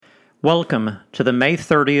Welcome to the May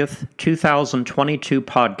 30th, 2022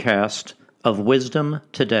 podcast of Wisdom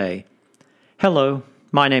Today. Hello,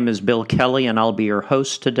 my name is Bill Kelley and I'll be your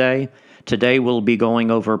host today. Today we'll be going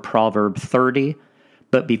over Proverb 30,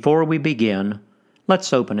 but before we begin,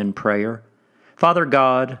 let's open in prayer. Father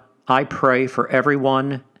God, I pray for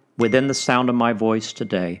everyone within the sound of my voice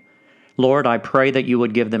today. Lord, I pray that you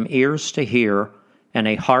would give them ears to hear and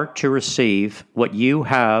a heart to receive what you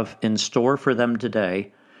have in store for them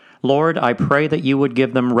today. Lord, I pray that you would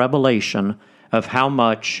give them revelation of how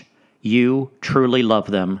much you truly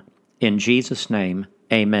love them. In Jesus' name,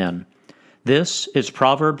 amen. This is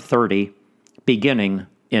Proverb 30, beginning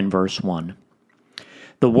in verse 1.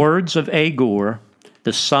 The words of Agur,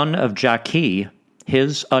 the son of Jakeh,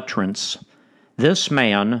 his utterance. This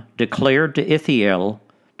man declared to Ithiel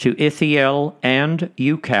and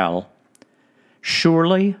Ucal,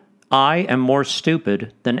 Surely I am more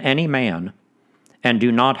stupid than any man, and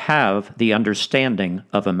do not have the understanding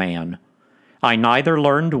of a man. I neither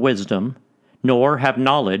learned wisdom, nor have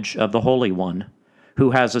knowledge of the Holy One,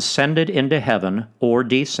 who has ascended into heaven or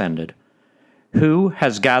descended, who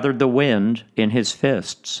has gathered the wind in his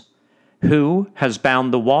fists, who has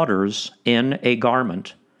bound the waters in a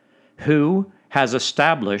garment, who has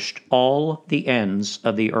established all the ends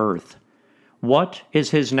of the earth. What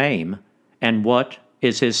is his name, and what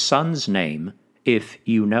is his son's name, if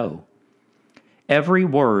you know? Every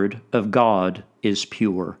word of God is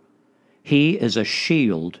pure. He is a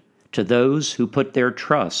shield to those who put their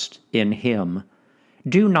trust in him.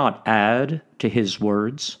 Do not add to his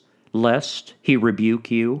words, lest he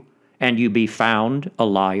rebuke you, and you be found a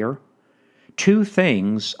liar. 2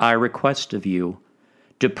 things I request of you.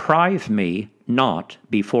 Deprive me not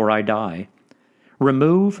before I die.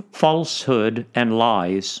 Remove falsehood and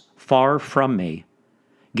lies far from me.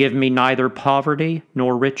 Give me neither poverty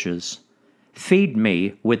nor riches. Feed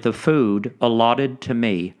me with the food allotted to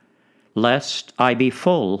me, lest I be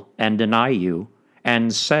full and deny you,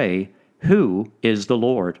 and say, Who is the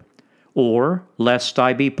Lord? Or lest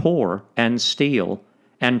I be poor and steal,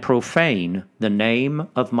 and profane the name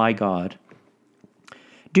of my God.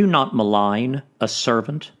 Do not malign a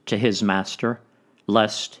servant to his master,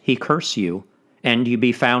 lest he curse you, and you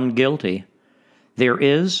be found guilty. There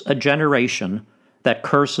is a generation that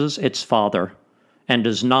curses its father, and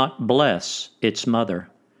does not bless its mother.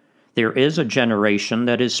 There is a generation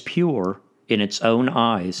that is pure in its own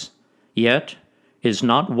eyes, yet is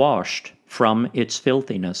not washed from its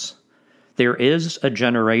filthiness. There is a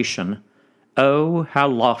generation, oh, how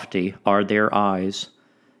lofty are their eyes,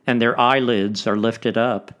 and their eyelids are lifted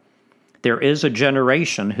up. There is a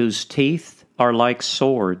generation whose teeth are like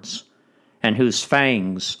swords, and whose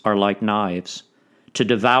fangs are like knives, to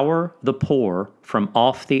devour the poor from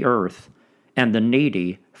off the earth, and the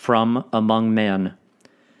needy from among men.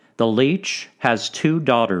 The leech has 2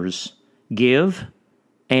 daughters, give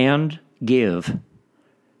and give.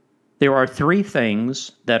 There are 3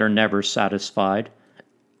 things that are never satisfied.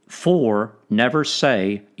 4 never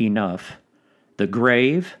say enough. The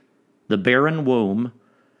grave, the barren womb,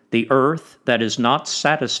 the earth that is not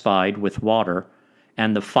satisfied with water,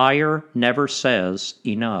 and the fire never says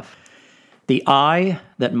enough. The eye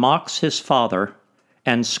that mocks his father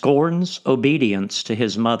and scorns obedience to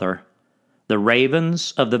his mother. The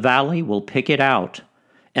ravens of the valley will pick it out,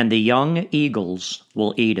 and the young eagles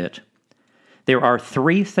will eat it. There are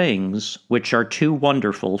 3 things which are too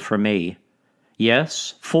wonderful for me.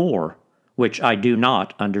 Yes, 4, which I do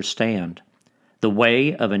not understand. The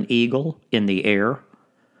way of an eagle in the air,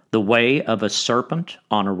 the way of a serpent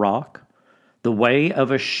on a rock, the way of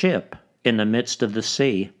a ship in the midst of the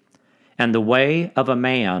sea, and the way of a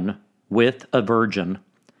man with a virgin.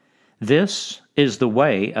 This is the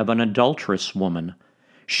way of an adulterous woman.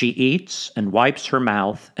 She eats and wipes her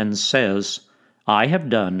mouth and says, I have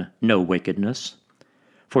done no wickedness.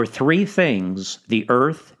 For 3 things the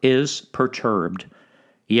earth is perturbed.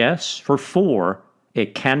 Yes, for 4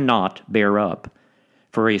 it cannot bear up.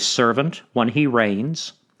 For a servant when he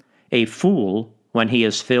reigns, a fool when he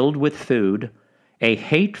is filled with food, a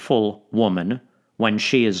hateful woman when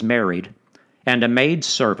she is married, and a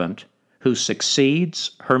maidservant who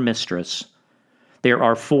succeeds her mistress. There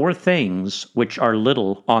are 4 things which are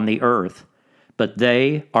little on the earth, but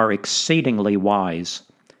they are exceedingly wise.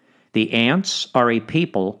 The ants are a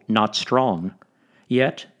people not strong,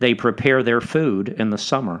 yet they prepare their food in the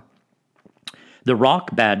summer. The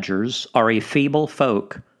rock badgers are a feeble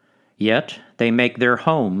folk, yet they make their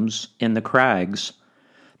homes in the crags.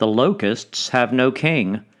 The locusts have no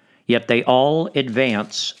king, yet they all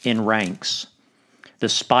advance in ranks. The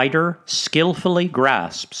spider skillfully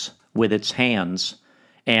grasps with its hands,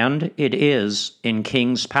 and it is in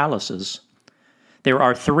kings' palaces. There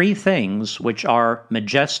are 3 things which are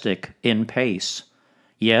majestic in pace,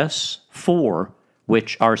 yes, 4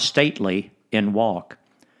 which are stately in walk: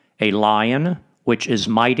 a lion which is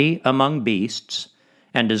mighty among beasts,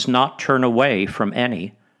 and does not turn away from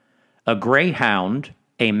any, a greyhound,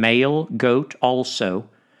 a male goat also,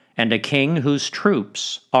 and a king whose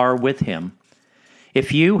troops are with him.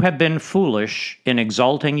 If you have been foolish in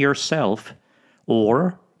exalting yourself,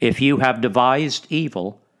 or if you have devised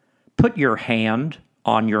evil, put your hand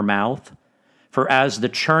on your mouth. For as the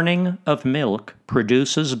churning of milk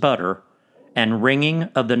produces butter, and wringing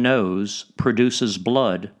of the nose produces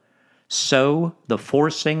blood, so the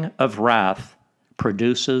forcing of wrath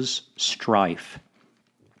produces strife.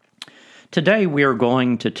 Today we are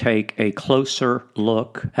going to take a closer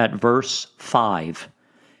look at verse 5.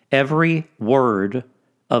 Every word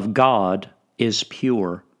of God is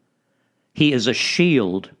pure. He is a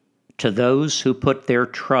shield to those who put their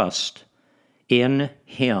trust in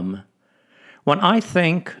Him. When I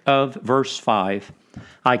think of verse 5,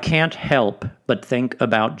 I can't help but think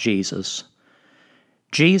about Jesus.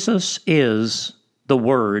 Jesus is the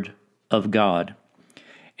Word of God.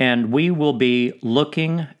 And we will be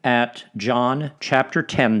looking at John chapter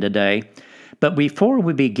 10 today. But before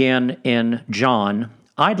we begin in John,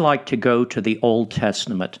 I'd like to go to the Old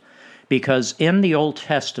Testament, because in the Old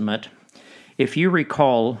Testament, if you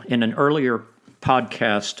recall in an earlier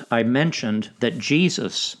podcast, I mentioned that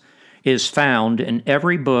Jesus is found in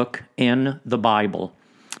every book in the Bible.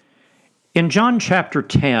 In John chapter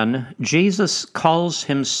 10, Jesus calls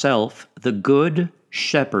himself the Good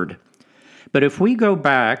Shepherd. But if we go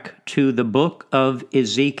back to the book of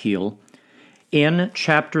Ezekiel in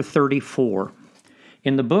chapter 34,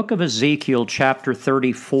 in the book of Ezekiel chapter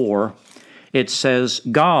 34, it says,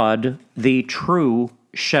 God, the true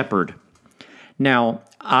shepherd. Now,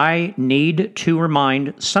 I need to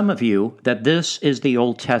remind some of you that this is the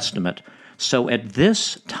Old Testament. So at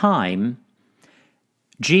this time,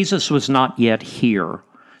 Jesus was not yet here.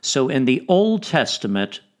 So in the Old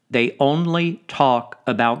Testament, they only talk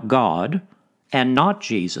about God and not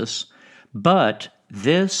Jesus, but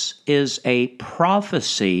this is a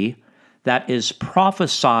prophecy that is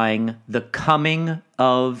prophesying the coming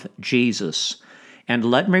of Jesus. And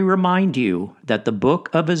let me remind you that the book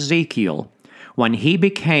of Ezekiel, when he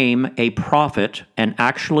became a prophet and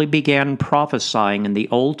actually began prophesying in the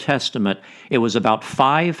Old Testament, it was about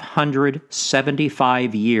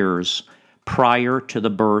 575 years prior to the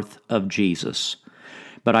birth of Jesus.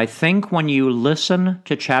 But I think when you listen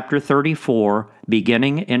to chapter 34,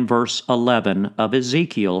 beginning in verse 11 of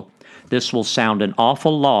Ezekiel, this will sound an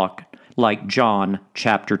awful lot like John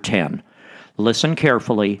chapter 10. Listen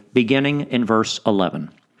carefully, beginning in verse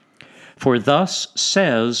 11. For thus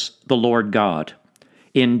says the Lord God,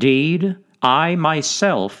 indeed, I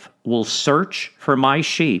myself will search for my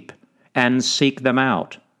sheep and seek them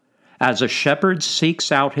out, as a shepherd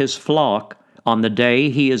seeks out his flock on the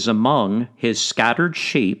day he is among his scattered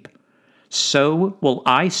sheep, so will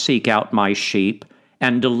I seek out my sheep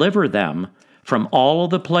and deliver them from all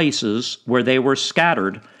the places where they were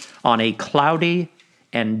scattered on a cloudy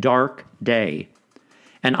and dark day.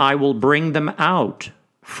 And I will bring them out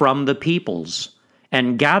from the peoples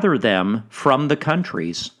and gather them from the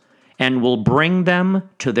countries, and will bring them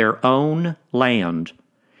to their own land.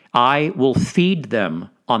 I will feed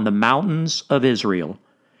them on the mountains of Israel,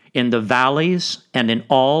 in the valleys and in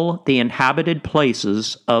all the inhabited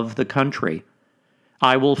places of the country.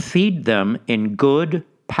 I will feed them in good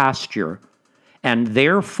pasture, and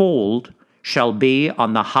their fold shall be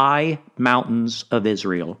on the high mountains of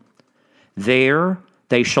Israel. There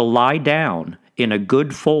they shall lie down in a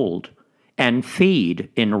good fold, and feed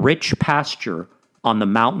in rich pasture on the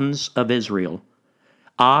mountains of Israel.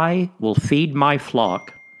 I will feed my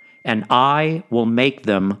flock, and I will make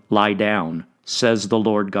them lie down, says the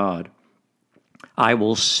Lord God. I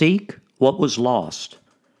will seek what was lost,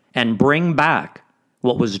 and bring back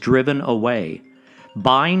what was driven away,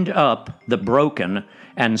 bind up the broken,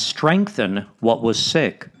 and strengthen what was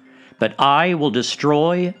sick. But I will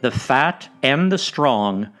destroy the fat and the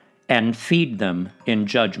strong, and feed them in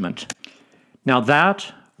judgment. Now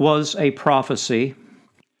that was a prophecy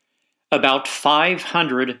about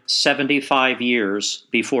 575 years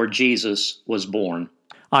before Jesus was born.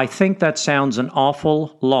 I think that sounds an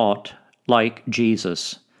awful lot like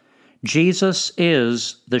Jesus. Jesus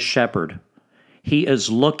is the shepherd. He is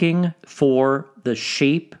looking for the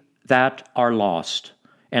sheep that are lost,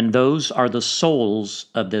 and those are the souls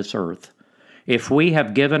of this earth. If we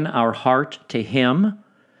have given our heart to Him,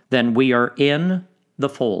 then we are in the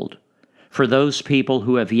fold. For those people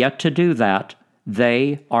who have yet to do that,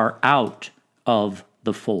 They are out of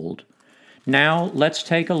the fold. Now let's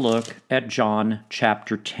take a look at John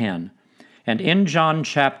chapter 10. And in John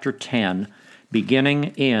chapter 10, beginning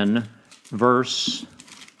in verse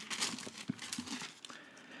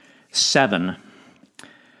 7,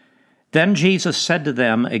 then Jesus said to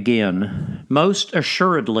them again, "Most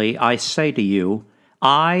assuredly I say to you,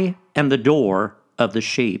 I am the door of the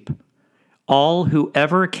sheep. All who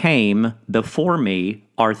ever came before me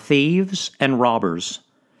are thieves and robbers,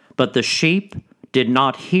 but the sheep did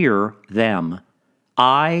not hear them.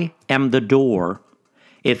 I am the door.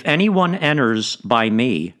 If anyone enters by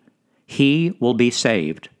me, he will be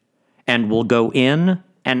saved, and will go in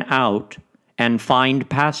and out and find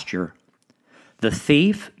pasture. The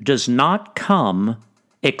thief does not come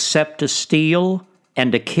except to steal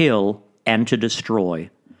and to kill and to destroy."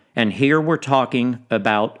 And here we're talking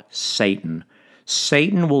about Satan.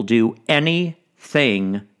 Satan will do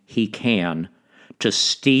anything he can to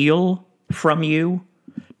steal from you,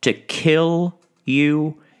 to kill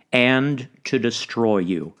you, and to destroy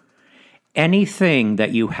you. Anything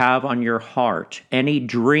that you have on your heart, any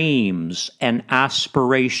dreams and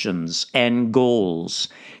aspirations and goals,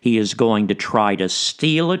 he is going to try to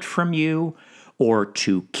steal it from you, or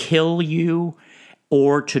to kill you,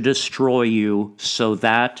 or to destroy you, so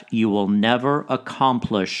that you will never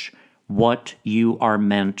accomplish what you are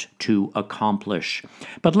meant to accomplish.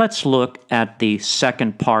 But let's look at the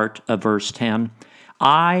second part of verse 10.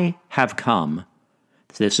 I have come,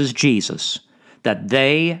 this is Jesus, that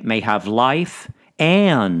they may have life,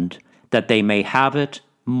 and that they may have it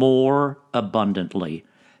more abundantly.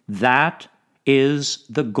 That is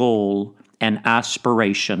the goal and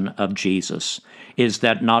aspiration of Jesus, is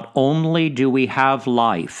that not only do we have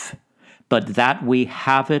life, but that we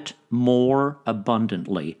have it more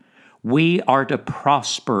abundantly. We are to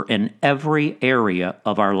prosper in every area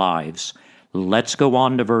of our lives. Let's go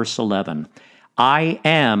on to verse 11. I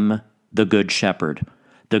am the good shepherd.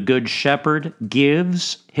 The good shepherd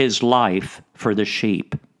gives his life for the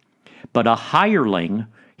sheep. But a hireling,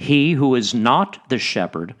 he who is not the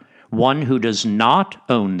shepherd, one who does not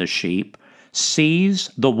own the sheep, sees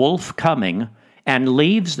the wolf coming and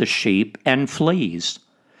leaves the sheep and flees.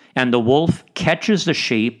 And the wolf catches the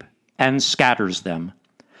sheep and scatters them.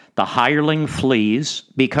 The hireling flees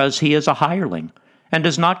because he is a hireling and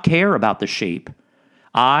does not care about the sheep.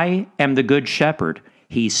 I am the good shepherd.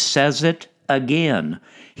 He says it again.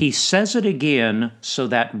 He says it again so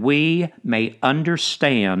that we may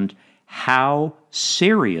understand how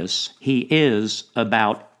serious he is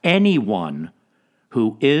about anyone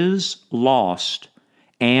who is lost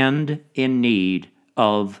and in need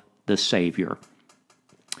of the Savior.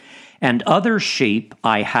 And other sheep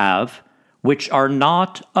I have, which are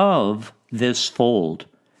not of this fold.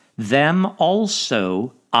 Them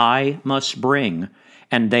also I must bring,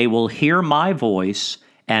 and they will hear my voice,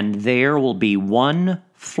 and there will be one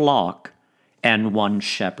flock and one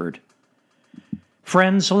shepherd.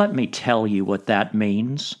 Friends, let me tell you what that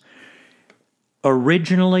means.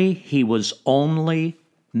 Originally, he was only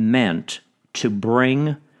meant to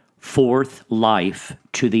bring forth life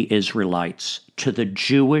to the Israelites, to the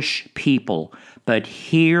Jewish people. But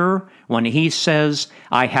here, when he says,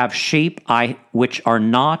 I have sheep which are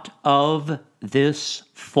not of this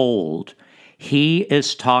fold, he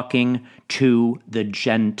is talking to the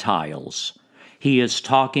Gentiles. He is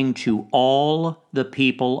talking to all the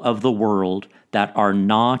people of the world that are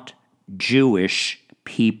not Jewish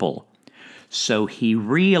people. So he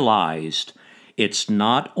realized it's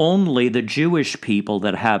not only the Jewish people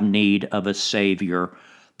that have need of a Savior,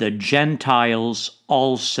 the Gentiles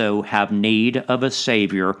also have need of a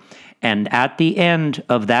Savior. And at the end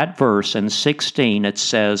of that verse in 16, it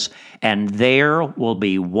says, and there will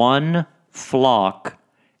be one flock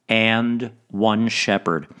and one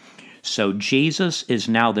shepherd. So Jesus is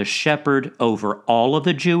now the shepherd over all of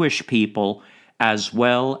the Jewish people, as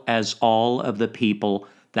well as all of the people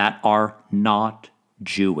that are not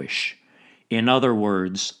Jewish. In other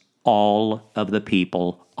words, all of the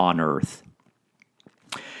people on earth.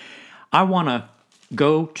 I want to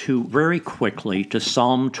go very quickly to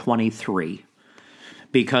Psalm 23,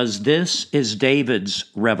 because this is David's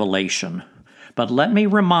revelation. But let me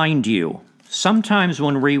remind you, sometimes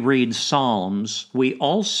when we read Psalms, we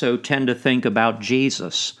also tend to think about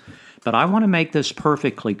Jesus. But I want to make this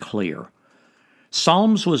perfectly clear.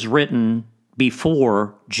 Psalms was written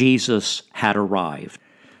before Jesus had arrived.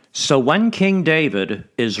 So when King David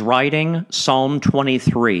is writing Psalm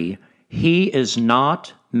 23, he is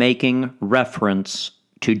not making reference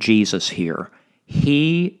to Jesus here.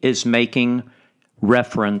 He is making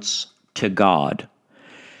reference to God.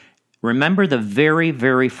 Remember the very,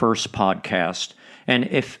 very first podcast. And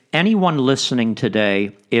if anyone listening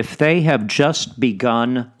today, if they have just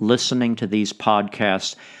begun listening to these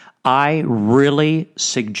podcasts, I really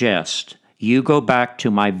suggest you go back to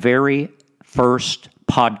my very first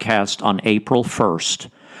podcast on April 1st,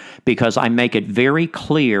 because I make it very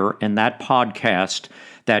clear in that podcast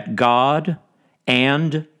that God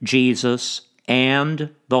and Jesus and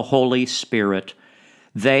the Holy Spirit,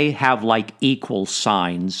 they have like equal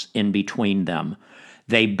signs in between them.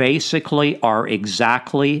 They basically are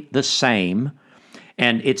exactly the same.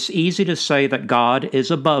 And it's easy to say that God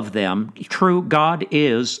is above them. True, God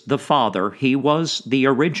is the Father. He was the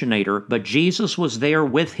originator, but Jesus was there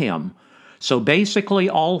with him. So basically,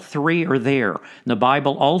 all three are there. The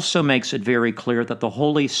Bible also makes it very clear that the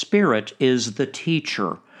Holy Spirit is the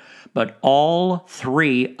teacher. But all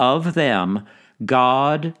three of them,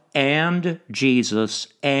 God and Jesus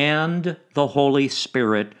and the Holy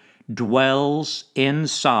Spirit, dwells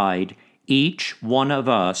inside each one of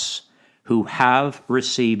us who have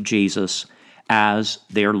received Jesus as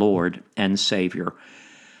their Lord and Savior.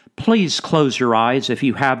 Please close your eyes if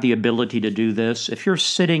you have the ability to do this. If you're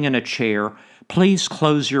sitting in a chair, please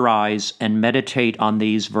close your eyes and meditate on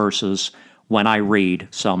these verses when I read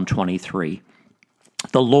Psalm 23.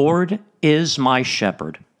 The Lord is my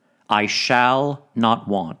shepherd. I shall not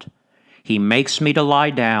want. He makes me to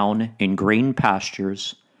lie down in green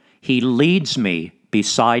pastures. He leads me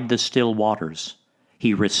beside the still waters.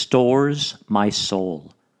 He restores my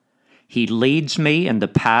soul. He leads me in the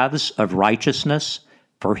paths of righteousness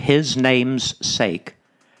for his name's sake.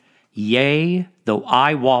 Yea, though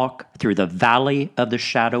I walk through the valley of the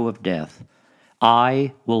shadow of death,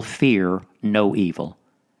 I will fear no evil,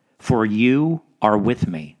 for you are with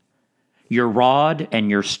me. Your rod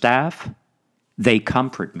and your staff, they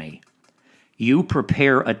comfort me. You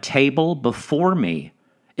prepare a table before me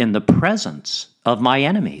in the presence of my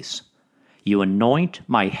enemies. You anoint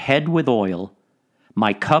my head with oil.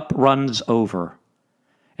 My cup runs over.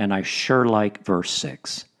 And I sure like verse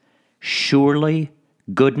 6. Surely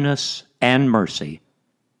goodness and mercy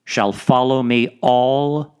shall follow me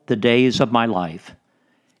all the days of my life,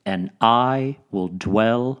 and I will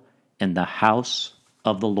dwell in the house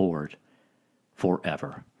of the Lord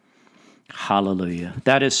forever. Hallelujah.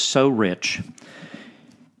 That is so rich.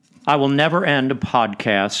 I will never end a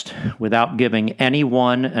podcast without giving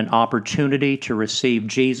anyone an opportunity to receive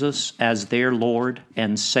Jesus as their Lord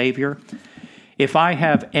and Savior. If I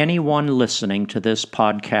have anyone listening to this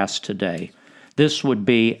podcast today, this would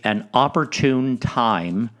be an opportune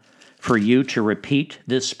time for you to repeat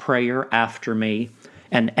this prayer after me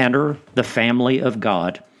and enter the family of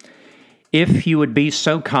God. If you would be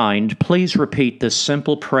so kind, please repeat this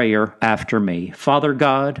simple prayer after me. Father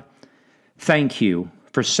God, thank you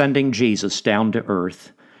for sending Jesus down to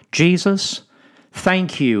earth. Jesus,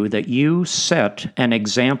 thank you that you set an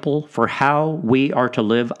example for how we are to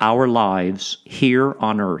live our lives here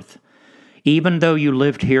on earth. Even though you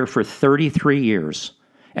lived here for 33 years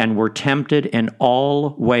and were tempted in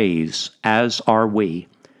all ways, as are we,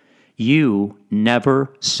 you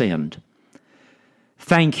never sinned.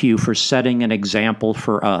 Thank you for setting an example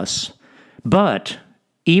for us. But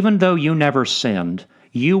even though you never sinned,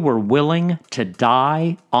 you were willing to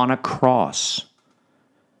die on a cross.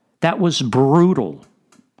 That was brutal.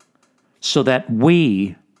 So that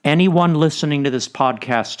we, anyone listening to this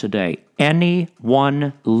podcast today,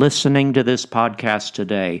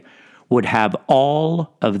 would have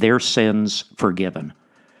all of their sins forgiven.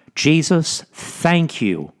 Jesus, thank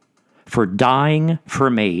you for dying for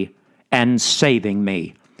me and saving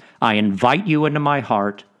me. I invite you into my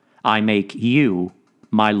heart. I make you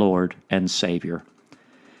my Lord and Savior.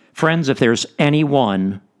 Friends, if there's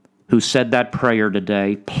anyone who said that prayer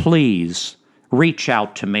today, please reach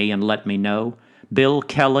out to me and let me know. Bill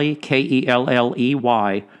Kelley, Kelley,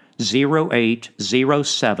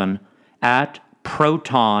 0807 at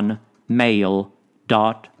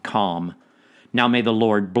protonmail.com. Now may the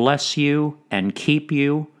Lord bless you and keep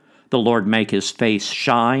you. The Lord make his face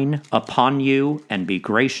shine upon you and be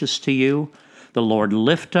gracious to you. The Lord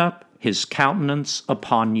lift up his countenance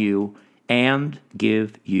upon you and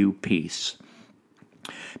give you peace.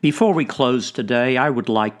 Before we close today, I would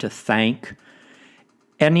like to thank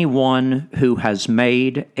anyone who has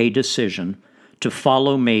made a decision to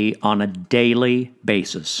follow me on a daily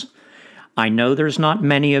basis. I know there's not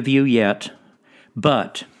many of you yet,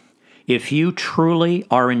 but if you truly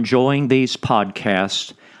are enjoying these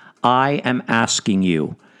podcasts, I am asking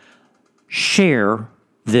you, share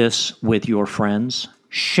this with your friends.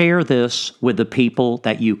 Share this with the people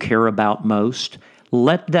that you care about most.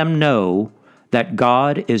 Let them know that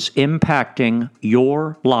God is impacting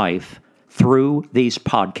your life through these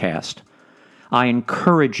podcasts. I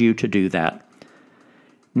encourage you to do that.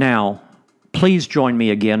 Now, please join me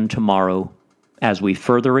again tomorrow as we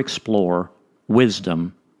further explore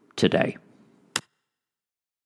wisdom today.